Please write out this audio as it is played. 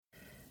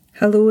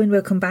Hello and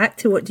welcome back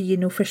to What Do You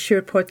Know For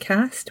Sure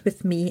podcast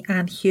with me,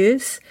 Anne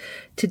Hughes.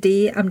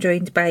 Today I'm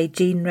joined by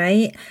Jane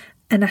Wright,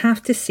 and I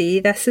have to say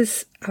this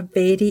is a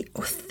very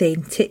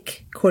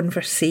authentic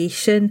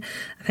conversation.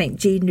 I think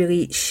Jane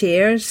really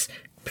shares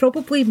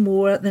probably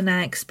more than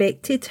I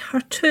expected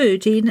her to.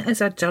 Jane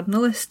is a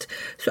journalist,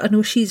 so I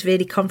know she's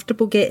very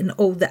comfortable getting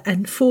all the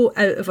info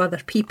out of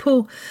other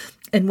people,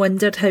 and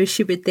wondered how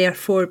she would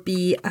therefore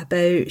be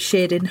about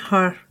sharing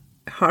her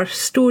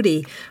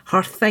story,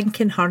 her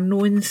thinking, her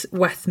knowings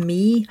with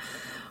me.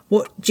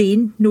 What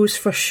Jane knows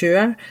for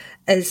sure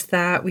is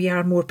that we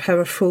are more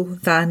powerful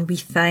than we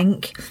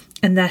think,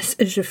 and this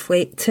is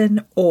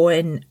reflecting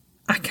on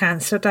a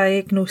cancer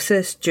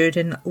diagnosis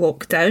during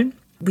lockdown.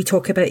 We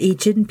talk about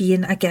ageing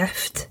being a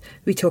gift.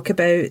 We talk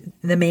about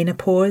the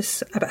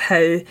menopause, about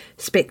how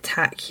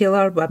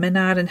spectacular women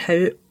are and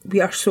how we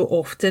are so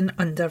often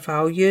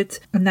undervalued,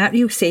 and that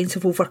real sense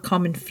of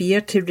overcoming fear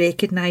to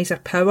recognise our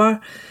power.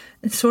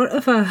 It's sort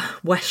of a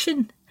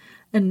wishing,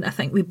 and I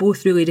think we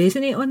both really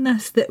resonate on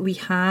this, that we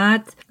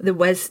had the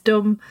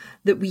wisdom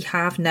that we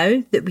have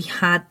now, that we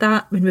had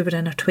that when we were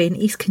in our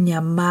 20s. Can you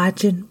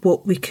imagine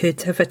what we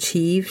could have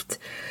achieved?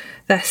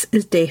 This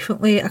is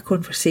definitely a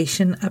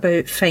conversation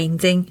about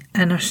finding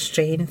inner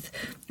strength,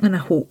 and I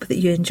hope that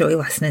you enjoy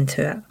listening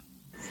to it.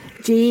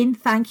 Jane,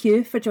 thank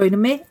you for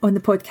joining me on the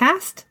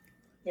podcast.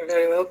 You're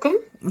very welcome.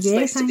 It's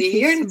nice to be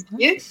here.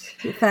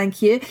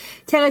 Thank you.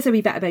 Tell us a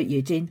wee bit about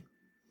you, Jane.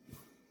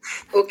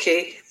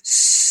 Okay,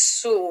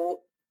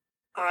 so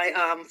I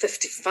am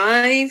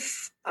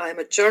 55. I'm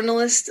a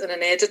journalist and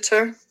an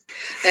editor.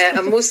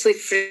 I'm mostly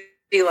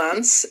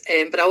freelance,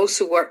 but I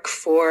also work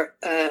for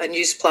a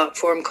news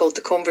platform called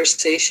The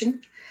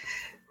Conversation,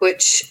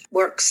 which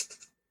works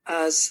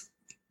as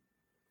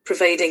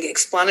providing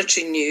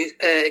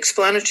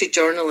explanatory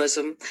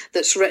journalism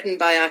that's written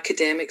by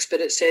academics,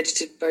 but it's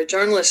edited by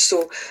journalists.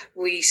 So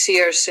we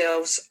see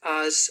ourselves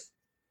as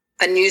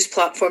a news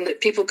platform that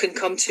people can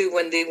come to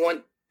when they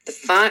want the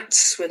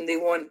facts, when they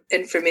want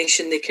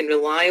information they can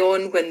rely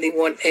on, when they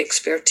want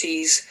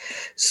expertise.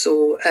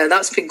 So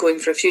that's been going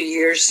for a few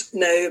years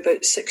now,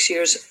 about 6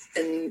 years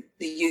in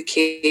the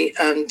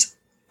UK, and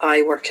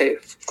I work out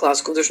of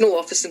Glasgow. There's no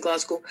office in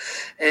Glasgow,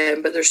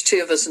 but there's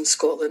two of us in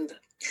Scotland.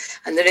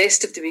 And the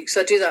rest of the week, so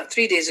I do that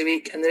 3 days a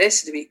week, and the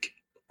rest of the week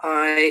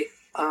I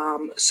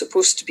am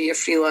supposed to be a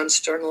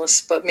freelance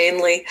journalist, but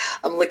mainly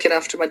I'm looking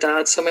after my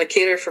dad. So I'm a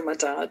carer for my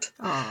dad.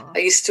 Aww. I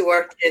used to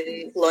work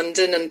in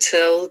London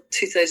until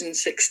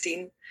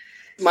 2016.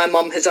 My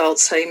mum had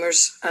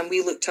Alzheimer's and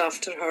we looked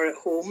after her at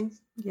home.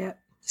 Yeah.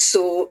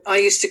 So I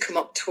used to come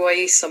up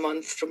twice a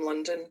month from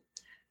London.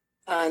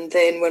 And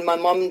then when my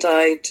mum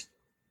died,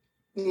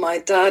 my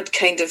dad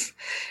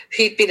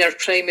he'd been our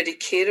primary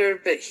carer,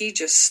 but he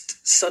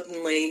just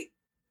suddenly,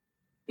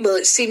 well,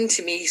 it seemed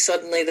to me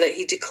suddenly that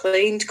he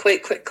declined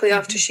quite quickly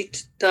after she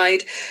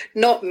died.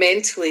 Not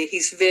mentally,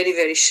 he's very,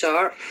 very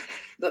sharp,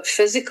 but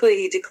physically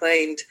he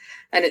declined.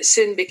 And it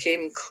soon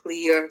became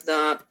clear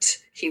that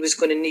he was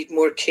going to need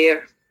more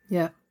care.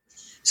 Yeah.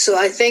 So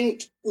I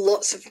think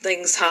lots of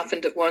things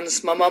happened at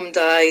once. My mum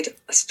died.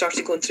 I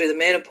started going through the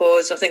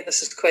menopause. I think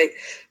this is quite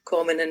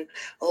common, and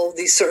all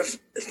these sort of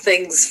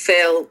things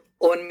fell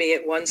on me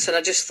at once. And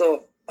I just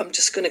thought, I'm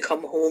just going to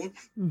come home.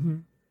 Mm-hmm.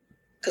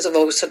 Because I've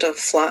always had a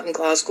flat in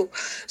Glasgow.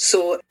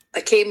 So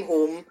I came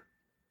home,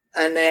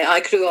 and I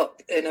grew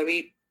up in a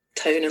wee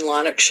town in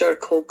Lanarkshire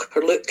called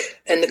Curluke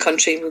in the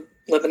country. We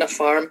live in a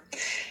farm.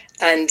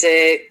 And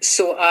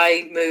so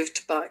I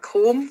moved back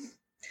home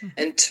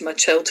into my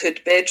childhood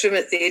bedroom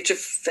at the age of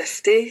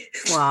 50.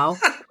 Wow.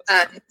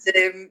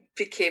 And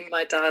became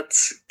my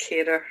dad's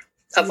carer.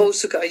 I've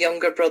also got a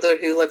younger brother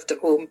who lived at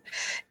home,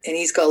 and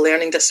he's got a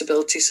learning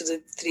disability, so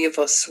the three of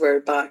us were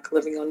back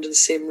living under the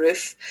same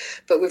roof.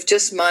 But we've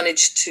just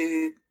managed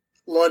to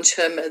launch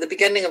him at the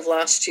beginning of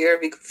last year.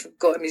 We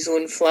got him his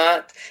own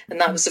flat, and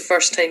that was the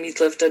first time he'd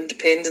lived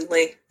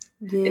independently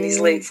in his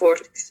late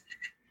 40s.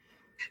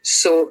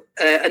 So,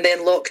 and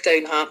then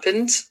lockdown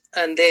happened,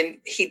 and then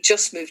he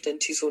just moved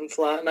into his own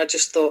flat, and I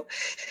just thought,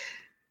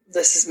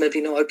 this is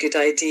maybe not a good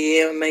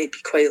idea. I might be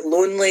quite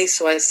lonely.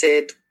 So I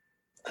said,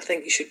 I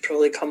think you should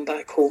probably come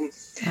back home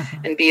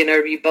and be in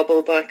our wee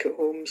bubble back at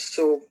home.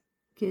 So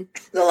good.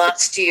 The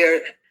last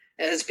year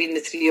it has been the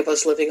three of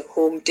us living at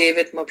home.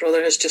 David, my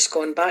brother, has just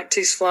gone back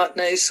to his flat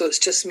now, so it's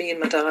just me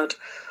and my dad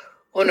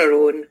on our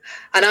own.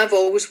 And I've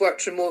always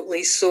worked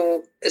remotely,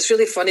 so it's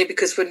really funny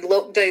because when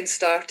lockdown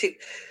started,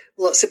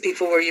 lots of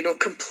people were,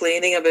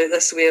 complaining about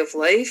this way of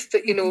life,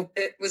 but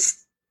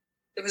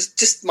it was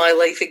just my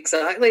life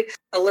exactly.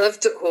 I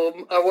lived at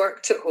home. I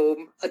worked at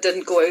home. I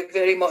didn't go out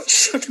very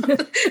much.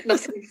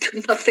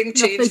 Nothing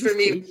changed for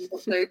me when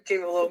lockdown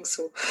came along,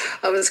 so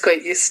I was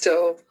quite used to it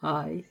all.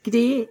 Aye,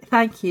 great.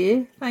 Thank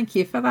you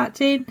for that,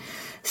 Jane.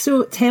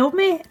 So tell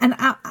me, and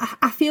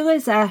I feel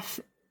as if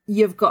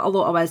you've got a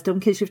lot of wisdom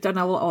because you've done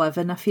a lot of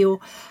living, I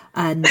feel,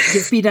 and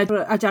you've been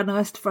a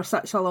journalist for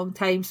such a long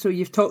time, so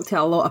you've talked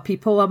to a lot of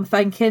people, I'm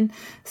thinking.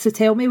 So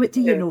tell me, what do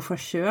you know for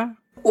sure?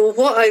 Well,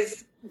 what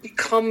I've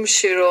become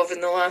sure of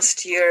in the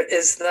last year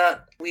is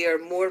that we are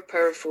more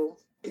powerful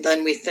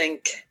than we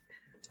think.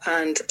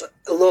 And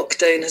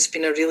lockdown has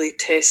been a really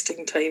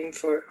testing time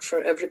for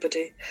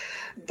everybody.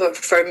 But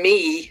for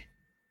me,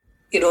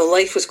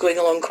 life was going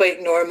along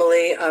quite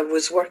normally. I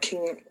was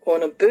working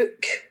on a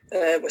book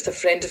with a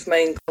friend of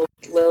mine called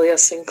Lilia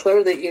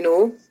Sinclair that you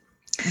know.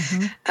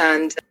 Mm-hmm.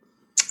 And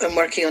I'm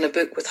working on a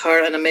book with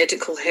her and a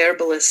medical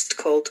herbalist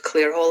called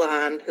Claire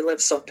Holohan, who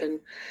lives up in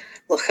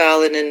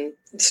Lochalan, and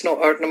it's not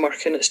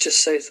Ardnamurchan, it's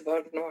just south of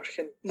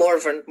Ardnamurchan,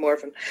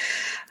 Morven.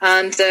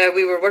 And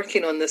we were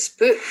working on this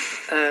book,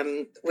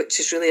 which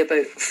is really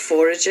about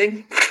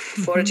foraging.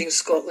 Mm-hmm. Foraging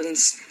it's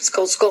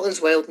called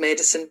Scotland's Wild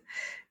Medicine,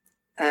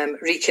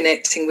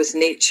 reconnecting with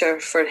nature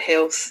for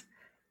health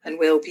and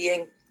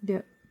well-being.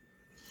 Yeah.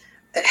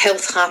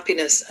 Health,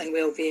 happiness and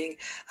well-being.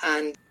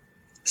 And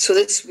so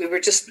we were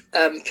just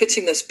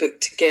putting this book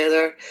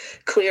together.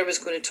 Claire was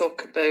going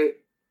to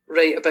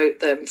write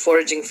about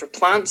foraging for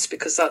plants,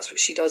 because that's what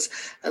she does.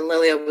 And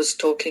Lilia was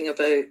talking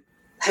about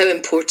how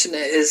important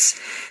it is,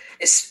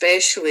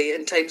 especially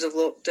in times of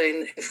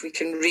lockdown, if we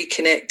can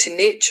reconnect to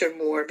nature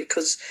more,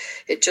 because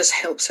it just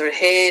helps our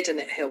head and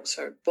it helps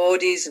our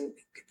bodies and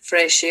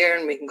fresh air,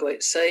 and we can go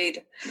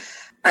outside.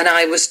 And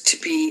I was to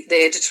be the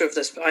editor of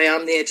this, I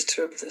am the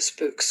editor of this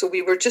book. So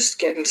we were just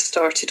getting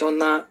started on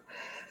that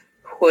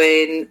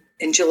when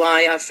in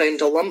July I found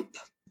a lump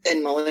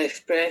in my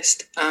left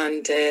breast,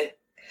 and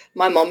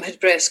my mum had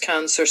breast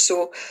cancer.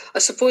 So I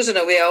suppose in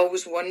a way I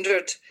always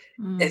wondered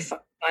if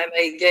I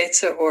might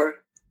get it,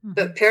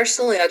 but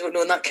personally I don't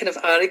know, and that kind of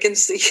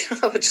arrogance that you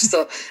have, I just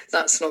thought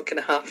that's not going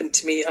to happen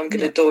to me. I'm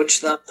going to dodge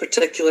that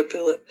particular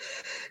bullet.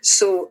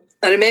 So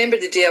I remember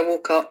the day I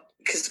woke up,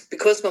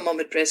 because my mum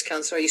had breast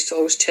cancer, I used to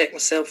always check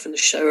myself in the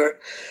shower,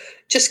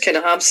 just kind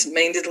of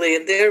absent-mindedly,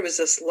 and there was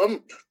this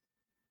lump.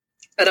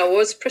 And I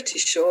was pretty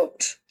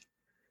shocked.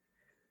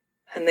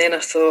 And then I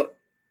thought,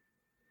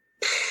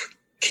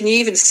 can you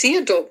even see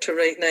a doctor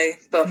right now?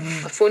 But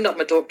I phoned up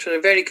my doctor,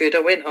 they're very good. I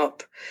went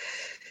up.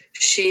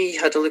 She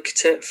had a look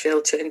at it,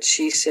 felt it, and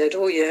she said,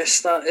 oh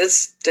yes, that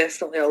is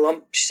definitely a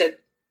lump. She said,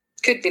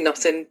 could be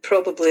nothing,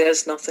 probably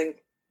is nothing.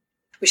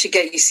 We should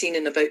get you seen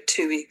in about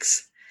 2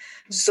 weeks.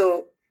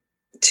 So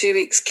 2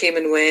 weeks came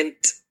and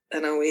went,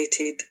 and I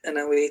waited and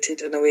I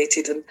waited and I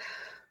waited. And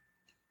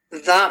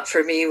that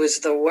for me was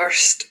the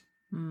worst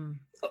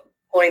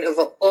point of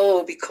it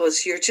all,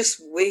 because you're just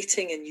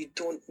waiting and you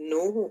don't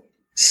know.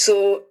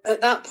 So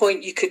at that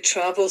point you could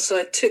travel. So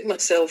I took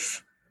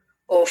myself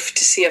off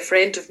to see a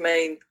friend of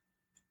mine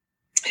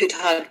who'd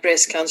had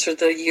breast cancer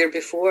the year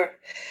before,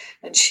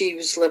 and she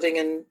was living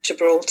in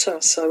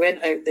Gibraltar. So I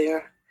went out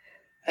there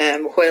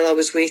while I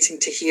was waiting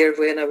to hear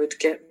when I would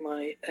get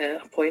my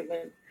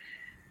appointment.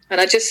 And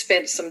I just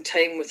spent some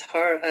time with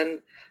her, and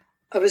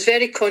I was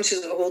very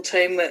conscious the whole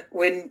time that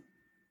when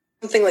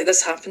something like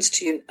this happens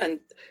to you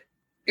and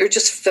you're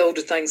just filled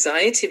with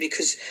anxiety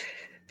because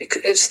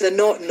it's the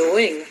not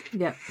knowing.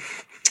 Yeah.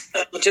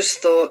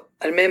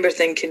 I remember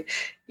thinking,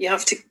 you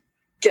have to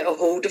get a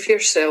hold of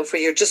yourself or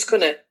you're just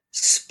going to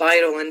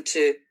spiral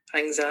into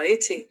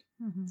anxiety.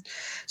 Mm-hmm.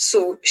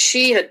 So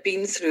she had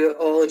been through it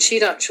all, and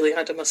she'd actually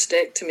had a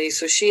mastectomy,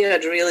 so she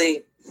had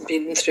really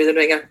been through the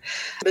ringer.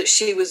 But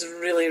she was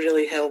really,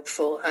 really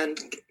helpful and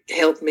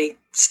helped me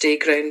stay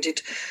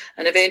grounded.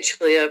 And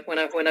eventually, when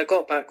I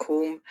got back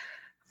home,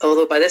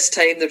 although by this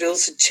time the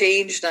rules had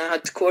changed, and I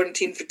had to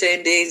quarantine for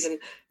 10 days, and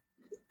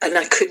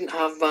I couldn't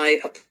have my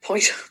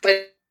appointment.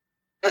 By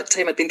that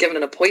time, I'd been given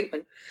an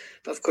appointment,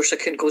 but of course I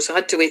couldn't go, so I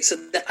had to wait. So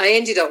I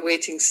ended up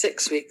waiting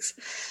 6 weeks.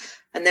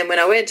 And then when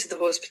I went to the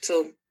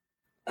hospital,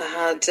 I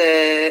had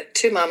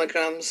 2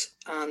 mammograms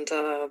and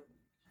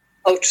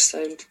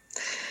ultrasound.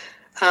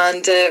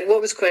 And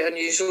what was quite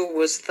unusual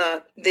was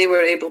that they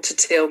were able to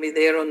tell me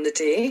there on the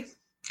day,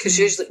 because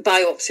usually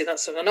biopsy,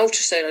 that's an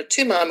ultrasound, I had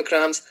 2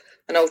 mammograms,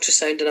 an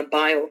ultrasound and a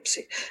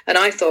biopsy. And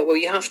I thought, well,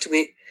 you have to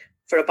wait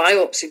for a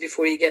biopsy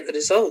before you get the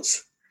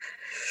results.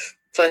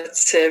 But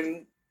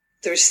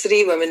there was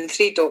 3 women,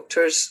 3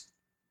 doctors,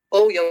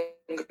 all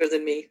younger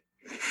than me.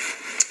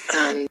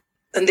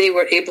 And they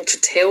were able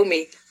to tell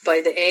me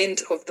by the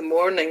end of the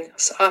morning,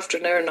 so after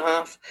an hour and a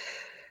half,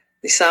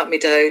 they sat me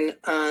down,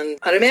 and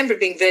I remember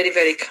being very,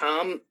 very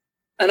calm.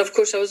 And of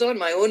course I was on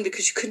my own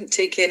because you couldn't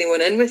take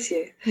anyone in with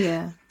you.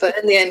 Yeah. But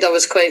in the end I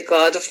was quite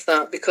glad of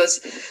that,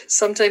 because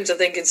sometimes I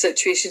think in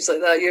situations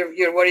like that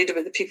you're worried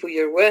about the people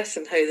you're with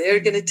and how they're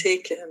going to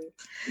take it, and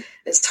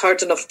it's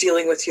hard enough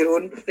dealing with your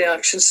own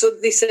reactions. So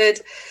they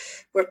said,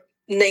 we're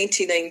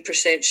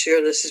 99%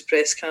 sure this is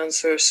breast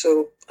cancer.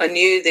 So I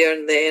knew there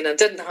and then, I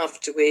didn't have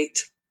to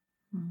wait.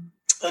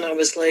 And I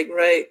was like,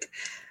 right.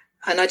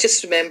 And I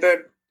just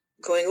remember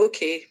going,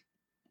 okay,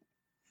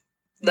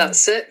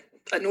 that's it.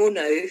 I know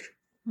now,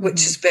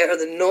 which is better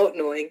than not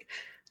knowing.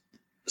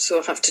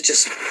 So I have to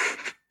just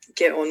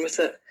get on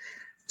with it.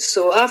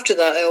 So after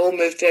that, it all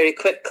moved very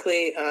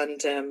quickly,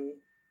 and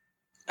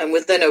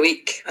within a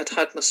week, I'd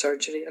had my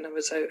surgery and I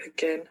was out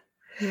again.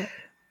 Yeah.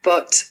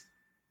 But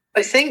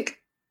I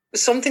think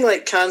something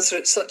like cancer,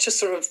 it's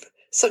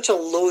such a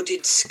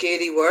loaded,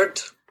 scary word.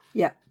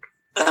 Yeah.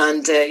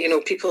 And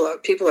people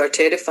are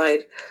terrified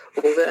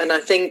of it. And I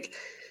think,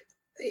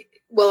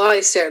 well,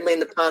 I certainly in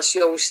the past,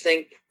 you always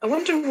think, I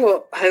wonder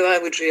how I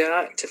would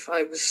react if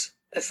I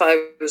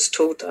was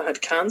told that I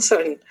had cancer,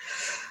 and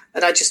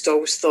I just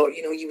always thought,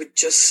 you would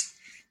just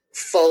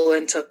fall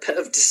into a pit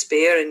of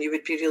despair and you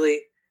would be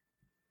really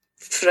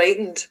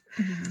frightened.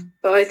 Mm-hmm.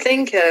 But I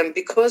think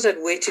because I'd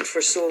waited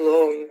for so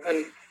long,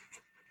 and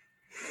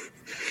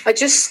I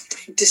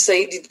just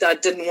decided that I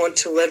didn't want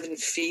to live in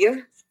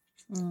fear,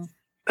 and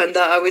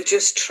that I would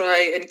just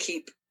try and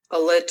keep a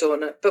lid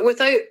on it, but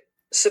without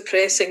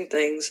suppressing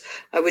things.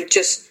 I would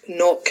just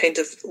not kind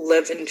of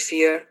live in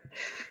fear,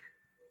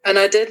 and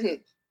I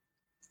didn't.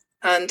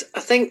 And I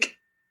think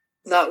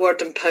that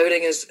word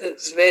empowering is a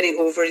very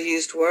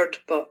overused word,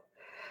 but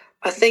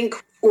I think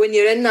when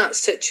you're in that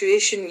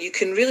situation, you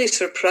can really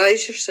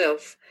surprise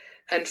yourself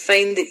and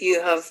find that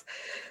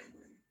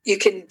you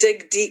can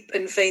dig deep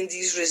and find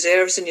these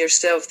reserves in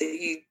yourself that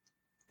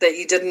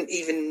you didn't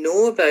even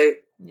know about.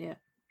 Yeah.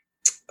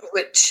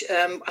 Which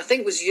I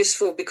think was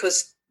useful,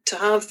 because to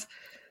have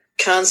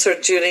cancer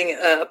during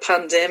a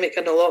pandemic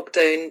and a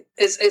lockdown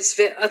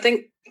I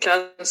think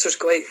cancer's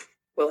quite,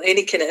 well,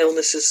 any kind of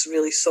illness is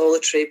really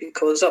solitary,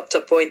 because up to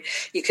a point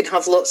you can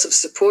have lots of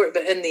support,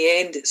 but in the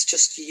end it's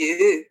just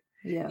you.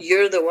 Yeah.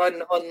 You're the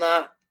one on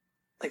that,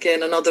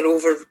 again, another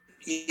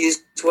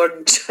overused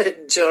word,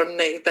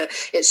 journey, but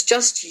it's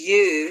just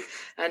you,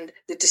 and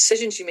the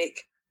decisions you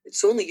make,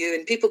 it's only you,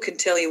 and people can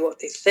tell you what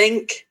they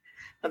think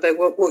about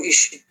what you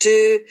should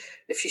do,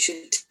 if you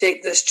should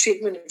take this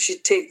treatment, if you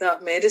should take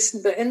that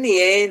medicine, but in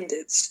the end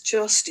it's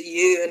just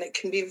you, and it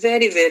can be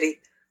very, very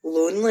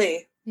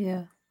lonely.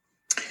 Yeah.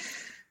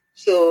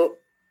 So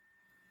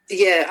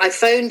yeah, I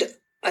found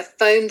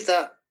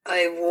that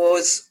I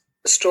was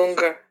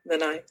stronger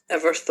than I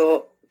ever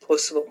thought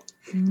possible.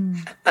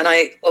 And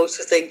I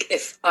also think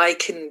if I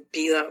can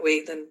be that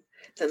way, then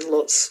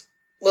lots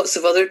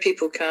of other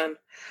people can.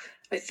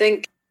 I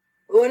think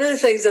one of the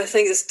things I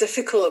think is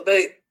difficult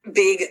about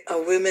being a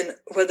woman,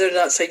 whether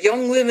that's a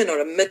young woman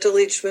or a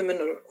middle-aged woman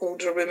or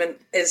older woman,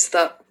 is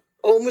that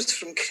almost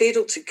from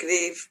cradle to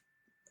grave,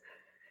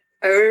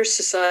 our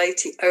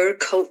society, our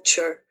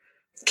culture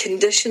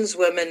conditions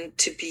women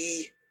to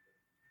be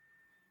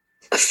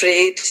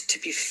afraid, to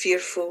be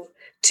fearful,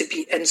 to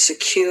be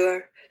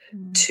insecure,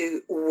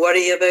 to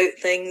worry about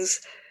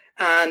things.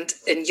 And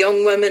in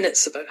young women,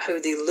 it's about how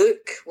they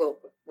look. Well,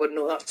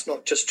 no, that's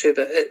not just true,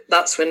 but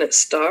that's when it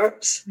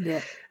starts.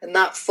 Yeah. And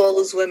that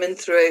follows women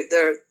throughout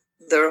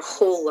their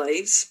whole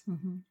lives.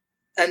 Mm-hmm.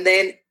 And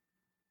then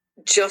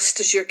just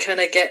as you're kind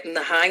of getting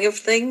the hang of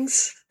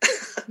things,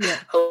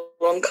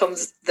 along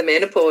comes the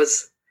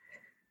menopause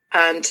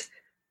and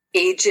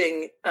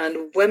aging,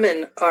 and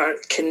women are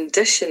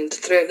conditioned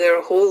throughout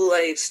their whole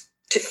lives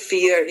to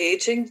fear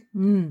aging.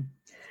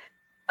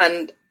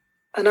 And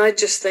I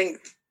just think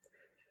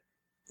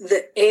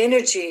the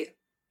energy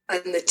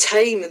and the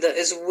time that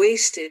is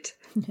wasted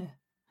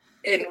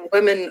in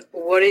women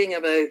worrying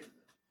about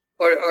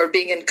or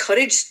being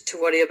encouraged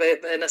to worry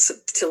about,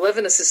 to live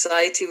in a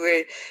society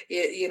where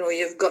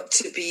you've got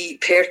to be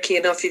perky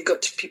enough, you've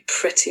got to be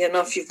pretty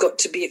enough, you've got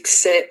to be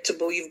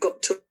acceptable, you've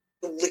got to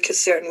look a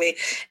certain way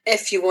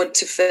if you want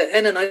to fit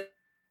in. And I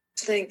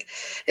think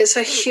it's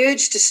a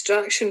huge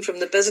distraction from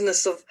the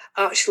business of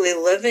actually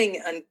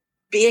living and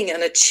being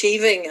and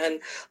achieving and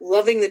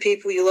loving the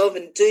people you love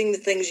and doing the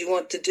things you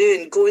want to do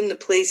and going the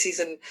places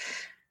and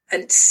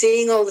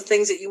seeing all the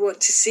things that you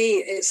want to see.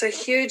 It's a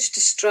huge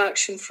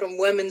distraction from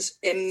women's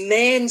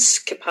immense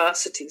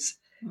capacities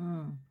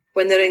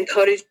when they're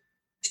encouraged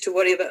to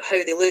worry about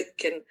how they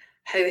look and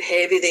how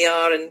heavy they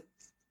are and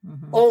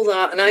all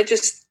that. And it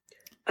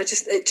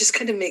just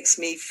kind of makes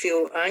me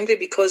feel angry,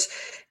 because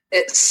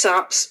it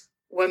saps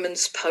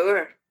women's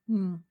power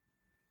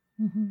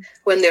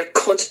when they're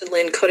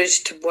constantly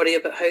encouraged to worry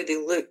about how they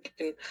look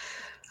and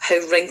how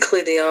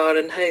wrinkly they are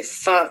and how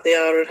fat they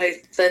are and how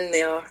thin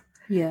they are.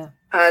 Yeah.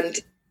 And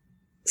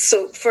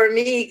so for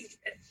me,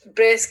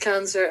 breast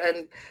cancer,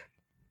 and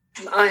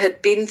I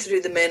had been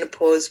through the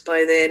menopause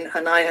by then,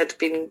 and I had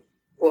been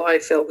what I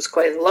felt was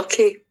quite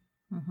lucky.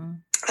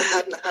 I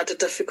hadn't had a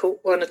difficult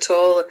one at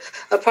all,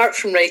 apart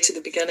from right at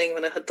the beginning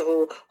when I had the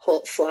whole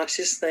hot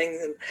flashes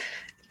thing.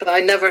 But I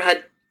never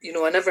had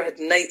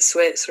night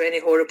sweats or any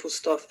horrible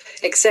stuff,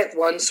 except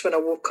once when I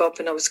woke up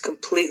and I was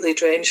completely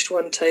drenched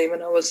one time,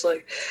 and I was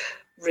like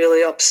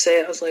really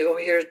upset. I was like, oh,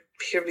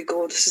 here we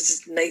go. This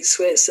is night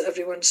sweats that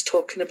everyone's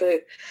talking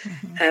about.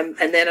 And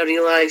then I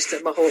realised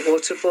that my hot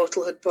water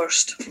bottle had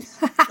burst.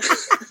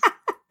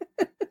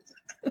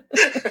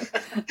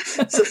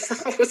 So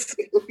that was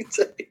the only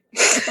time.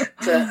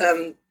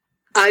 But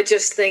I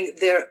just think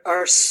there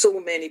are so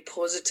many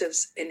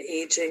positives in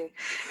ageing.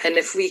 And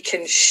if we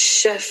can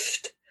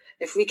shift,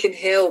 if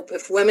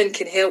women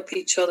can help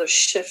each other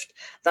shift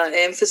that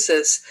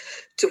emphasis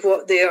to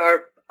what they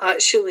are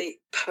actually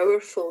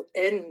powerful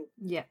in.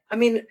 Yeah. I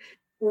mean,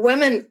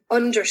 women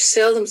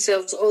undersell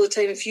themselves all the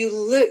time. If you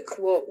look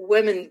what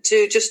women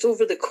do just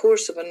over the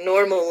course of a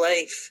normal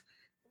life,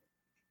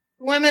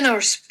 women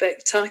are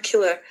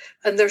spectacular,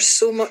 and they're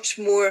so much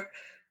more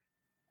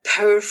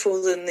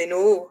powerful than they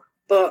know,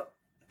 but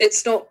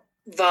it's not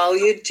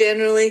valued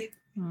generally.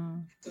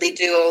 They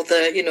do all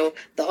the,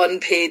 the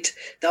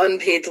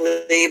unpaid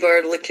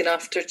labour, looking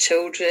after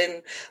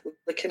children,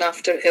 looking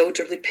after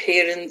elderly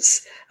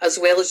parents, as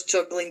well as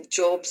juggling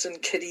jobs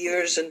and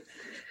careers and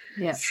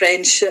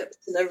friendships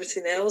and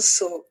everything else.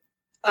 So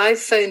I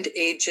found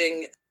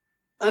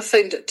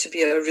it to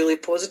be a really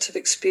positive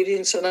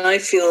experience, and I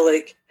feel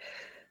like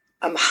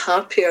I'm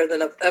happier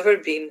than I've ever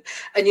been.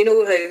 And you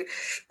know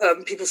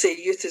how people say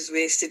youth is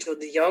wasted on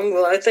the young?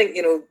 Well, I think,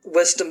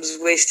 wisdom's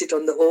wasted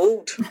on the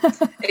old.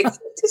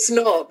 It's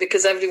not,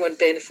 because everyone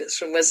benefits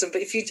from wisdom.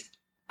 But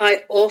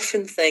I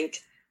often think,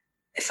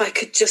 if I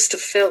could just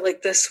have felt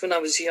like this when I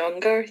was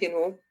younger,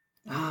 Well,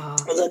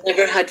 I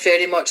never had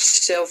very much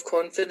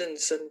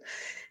self-confidence. And,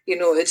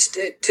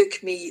 it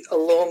took me a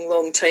long,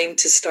 long time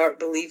to start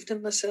believing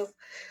in myself,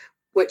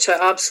 which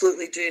I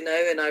absolutely do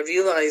now, and I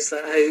realise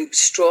that how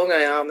strong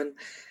I am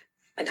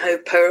and how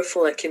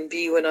powerful I can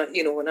be when I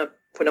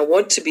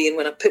want to be, and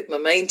when I put my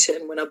mind to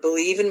it, and when I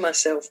believe in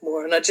myself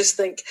more. And I just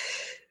think,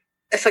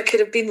 if I could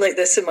have been like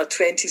this in my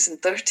 20s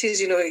and 30s,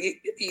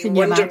 you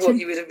wonder what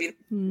you would have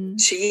been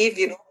achieved,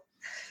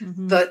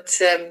 Mm-hmm.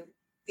 But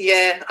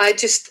I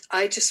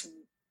just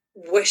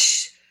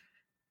wish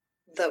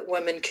that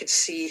women could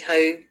see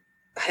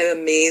how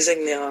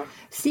amazing they are.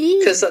 See,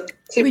 because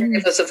too many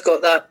of us have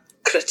got that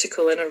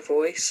critical inner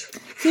voice.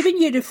 See,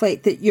 when you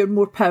reflect that you're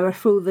more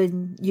powerful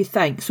than you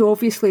think, so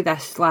obviously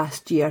this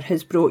last year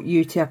has brought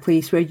you to a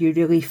place where you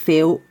really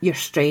felt your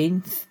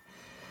strength,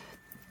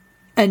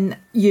 and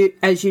you,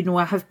 as you know,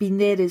 I have been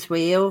there as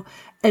well.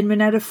 And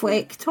when I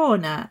reflect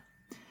on it,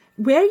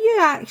 were you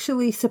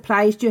actually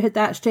surprised you had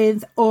that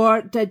strength,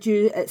 or did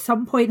you at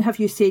some point have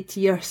you said to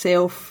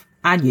yourself,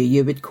 I knew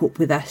you would cope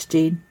with this,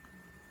 Jane?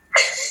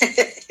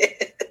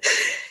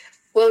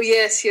 Well,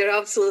 yes, you're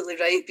absolutely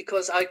right,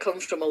 because I come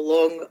from a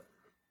long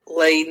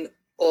line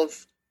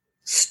of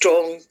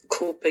strong,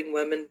 coping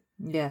women.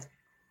 Yeah.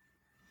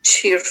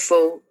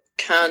 Cheerful,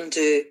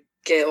 can-do,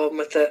 get on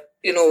with it.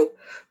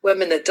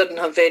 Women that didn't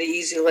have very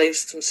easy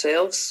lives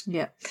themselves.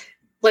 Yeah.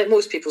 Like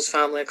most people's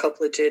family a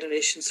couple of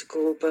generations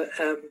ago. But,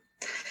 I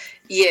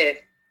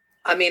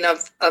mean,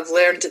 I've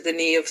learned at the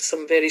knee of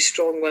some very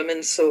strong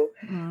women, so...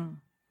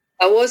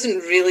 I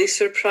wasn't really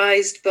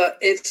surprised, but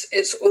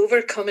it's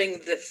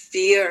overcoming the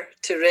fear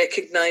to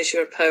recognise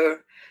your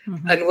power.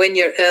 Mm-hmm. And when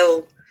you're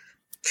ill,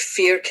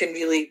 fear can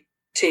really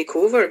take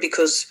over,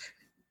 because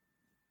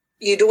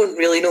you don't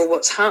really know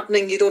what's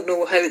happening. You don't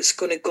know how it's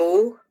going to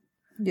go.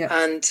 Yeah.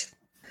 And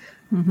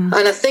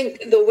I think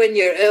that when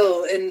you're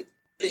ill and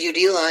you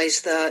realise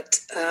that,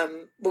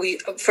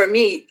 for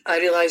me, I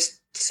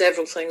realised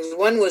several things.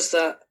 One was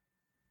that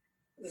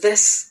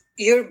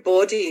your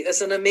body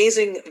is an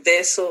amazing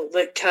vessel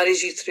that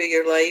carries you through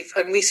your life,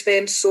 and we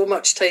spend so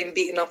much time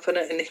beating up on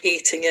it and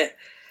hating it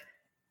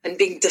and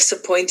being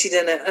disappointed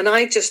in it. And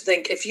I just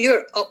think, if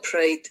you're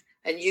upright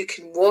and you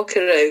can walk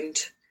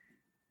around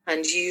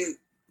and you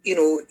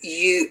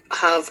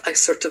have a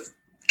sort of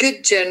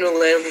good general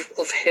level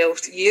of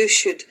health, you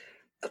should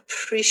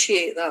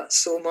appreciate that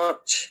so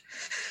much.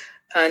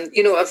 And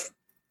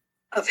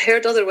I've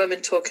heard other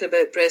women talking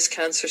about breast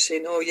cancer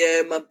saying, oh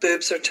yeah, my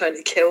boobs are trying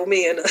to kill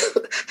me. And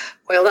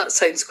well, that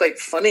sounds quite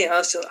funny.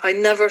 I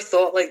never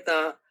thought like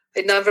that.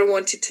 I never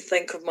wanted to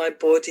think of my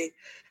body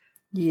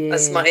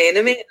as my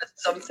enemy, as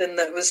something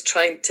that was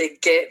trying to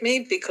get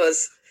me,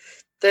 because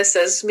this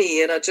is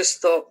me. And I just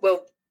thought,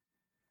 well,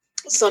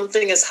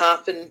 something has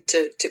happened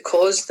to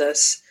cause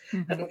this.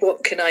 Mm-hmm. And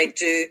what can I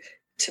do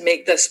to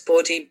make this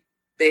body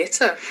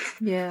better?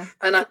 Yeah.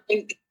 And I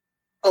think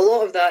a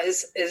lot of that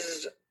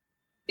is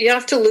you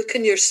have to look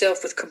on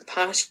yourself with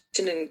compassion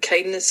and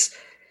kindness,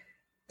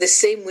 the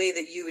same way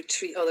that you would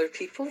treat other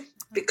people,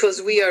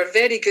 because we are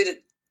very good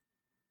at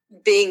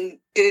being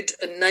good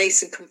and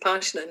nice and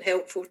compassionate and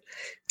helpful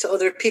to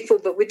other people,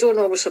 but we don't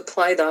always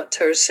apply that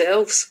to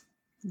ourselves.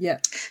 Yeah.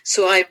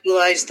 So I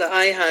realised that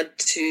I had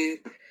to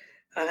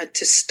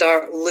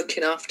start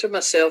looking after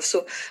myself.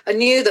 So I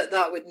knew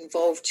that would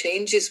involve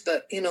changes,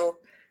 but,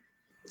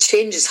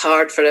 change is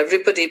hard for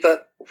everybody.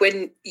 But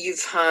when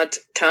you've had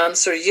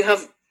cancer, you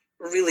have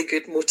really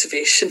good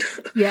motivation.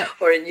 Yeah.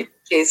 Or in your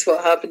case,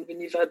 what happened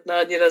when you've had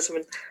an aneurysm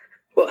and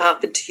what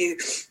happened to you,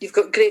 you've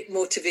got great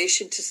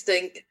motivation to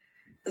think,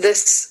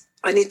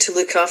 I need to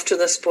look after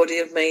this body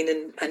of mine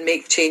and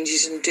make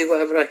changes and do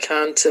whatever I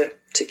can to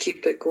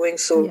keep it going.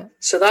 So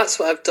that's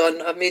what I've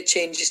done. I've made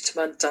changes to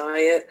my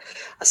diet.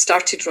 I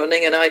started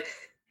running, and I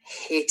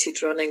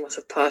hated running with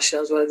a passion.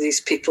 I was one of these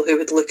people who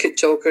would look at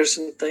joggers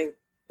and think,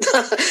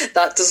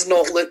 that does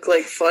not look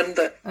like fun.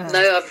 But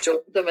now I've joined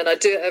them, and I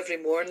do it every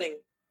morning.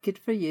 Good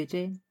for you,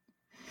 Jane.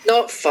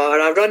 Not far.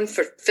 I run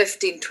for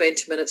 15,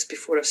 20 minutes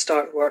before I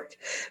start work.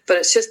 But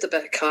it's just a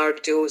bit of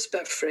cardio, it's a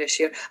bit of fresh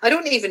air.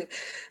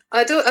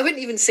 I wouldn't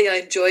even say I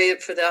enjoy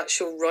it for the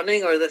actual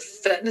running or the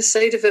fitness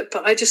side of it,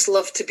 but I just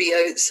love to be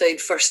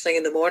outside first thing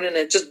in the morning.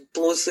 It just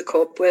blows the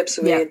cobwebs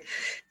away and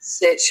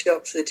sets you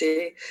up for the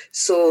day.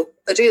 So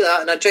I do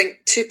that, and I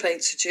drink 2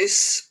 pints of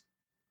juice,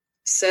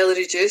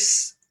 celery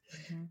juice,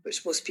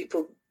 which most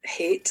people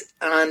hate,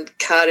 and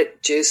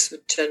carrot juice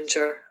with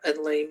ginger and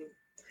lime.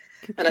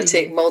 And I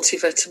take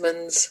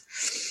multivitamins,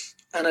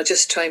 and I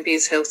just try and be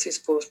as healthy as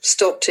possible.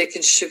 Stop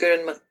taking sugar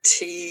in my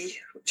tea,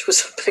 which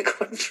was a big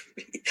one for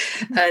me.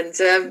 And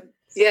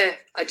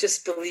I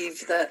just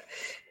believe that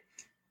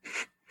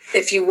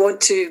if you want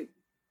to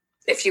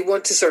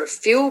sort of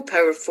feel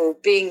powerful,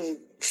 being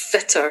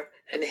fitter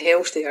and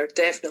healthier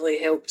definitely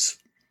helps.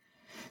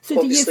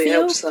 So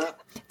helps that.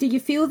 Do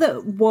you feel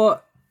that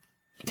what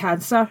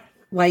cancer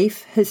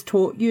life has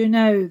taught you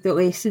now, the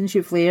lessons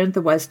you've learned,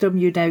 the wisdom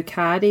you now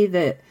carry,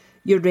 that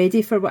you're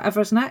ready for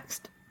whatever's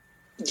next?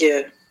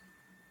 Yeah,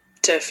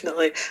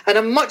 definitely. And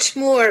I'm much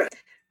more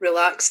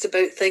relaxed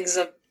about things.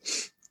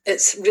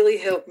 It's really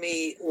helped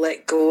me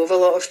let go of a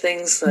lot of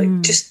things,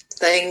 like just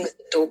things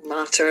that don't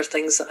matter,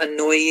 things that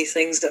annoy you,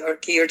 things that are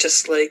you're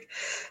just like,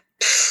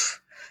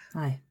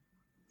 aye,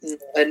 not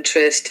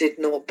interested,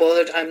 not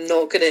bothered. I'm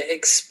not going to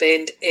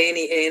expend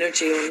any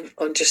energy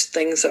on just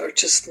things that are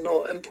just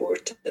not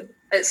important.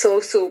 It's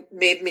also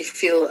made me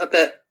feel a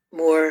bit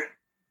more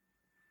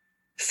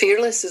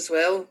fearless as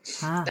well.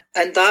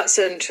 And that's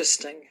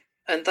interesting.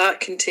 And that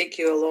can take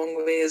you a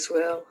long way as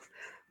well.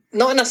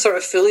 Not in a sort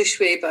of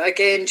foolish way, but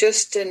again,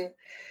 just in,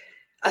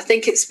 I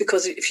think it's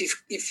because if you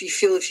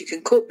feel if you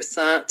can cope with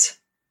that,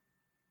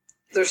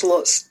 there's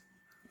lots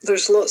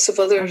of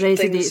other things.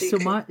 It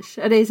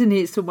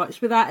resonates so much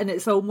with that, and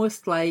it's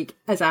almost like,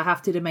 as I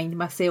have to remind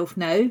myself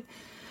now,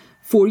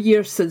 4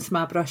 years since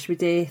my brush with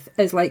death,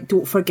 is like,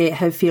 don't forget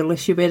how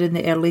fearless you were in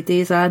the early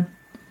days, Anne.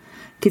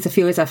 Because I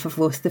feel as if I've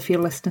lost the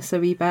fearlessness a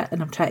wee bit,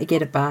 and I'm trying to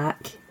get it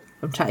back.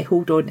 I'm trying to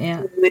hold on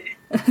to it.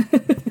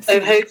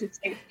 And how do you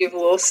think you've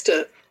lost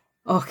it?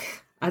 Oh,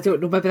 I don't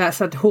know. Maybe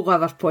that's a whole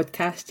other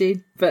podcast,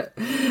 Jane. But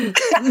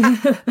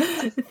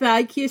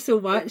thank you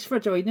so much for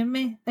joining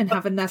me and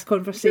having this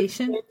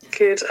conversation.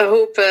 Good. I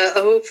hope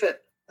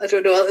it. I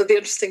don't know. It'll be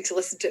interesting to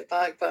listen to it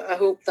back, but I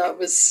hope that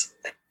was.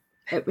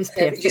 It was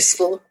perfect.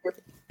 Useful.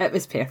 It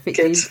was perfect,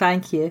 Jane.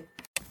 Thank you.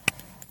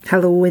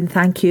 Hello, and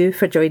thank you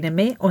for joining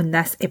me on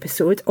this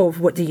episode of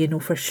What Do You Know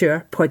For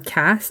Sure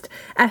podcast.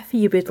 If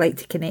you would like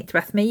to connect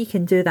with me, you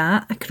can do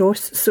that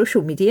across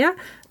social media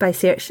by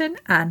searching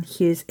Anne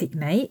Hughes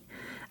Ignite.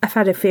 If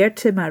I referred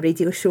to my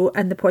radio show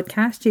and the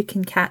podcast, you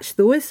can catch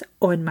those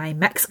on my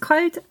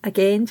Mixcloud.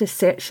 Again, just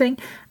searching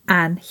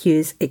Anne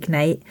Hughes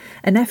Ignite.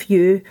 And if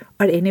you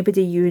or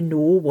anybody you know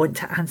want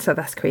to answer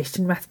this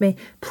question with me,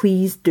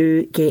 please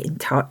do get in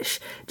touch.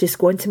 Just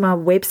go onto my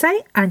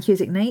website,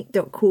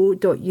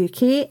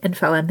 annehughesignite.co.uk, and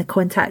fill in the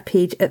contact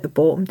page at the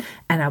bottom,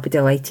 and I'll be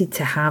delighted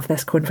to have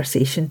this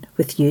conversation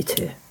with you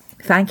too.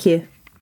 Thank you.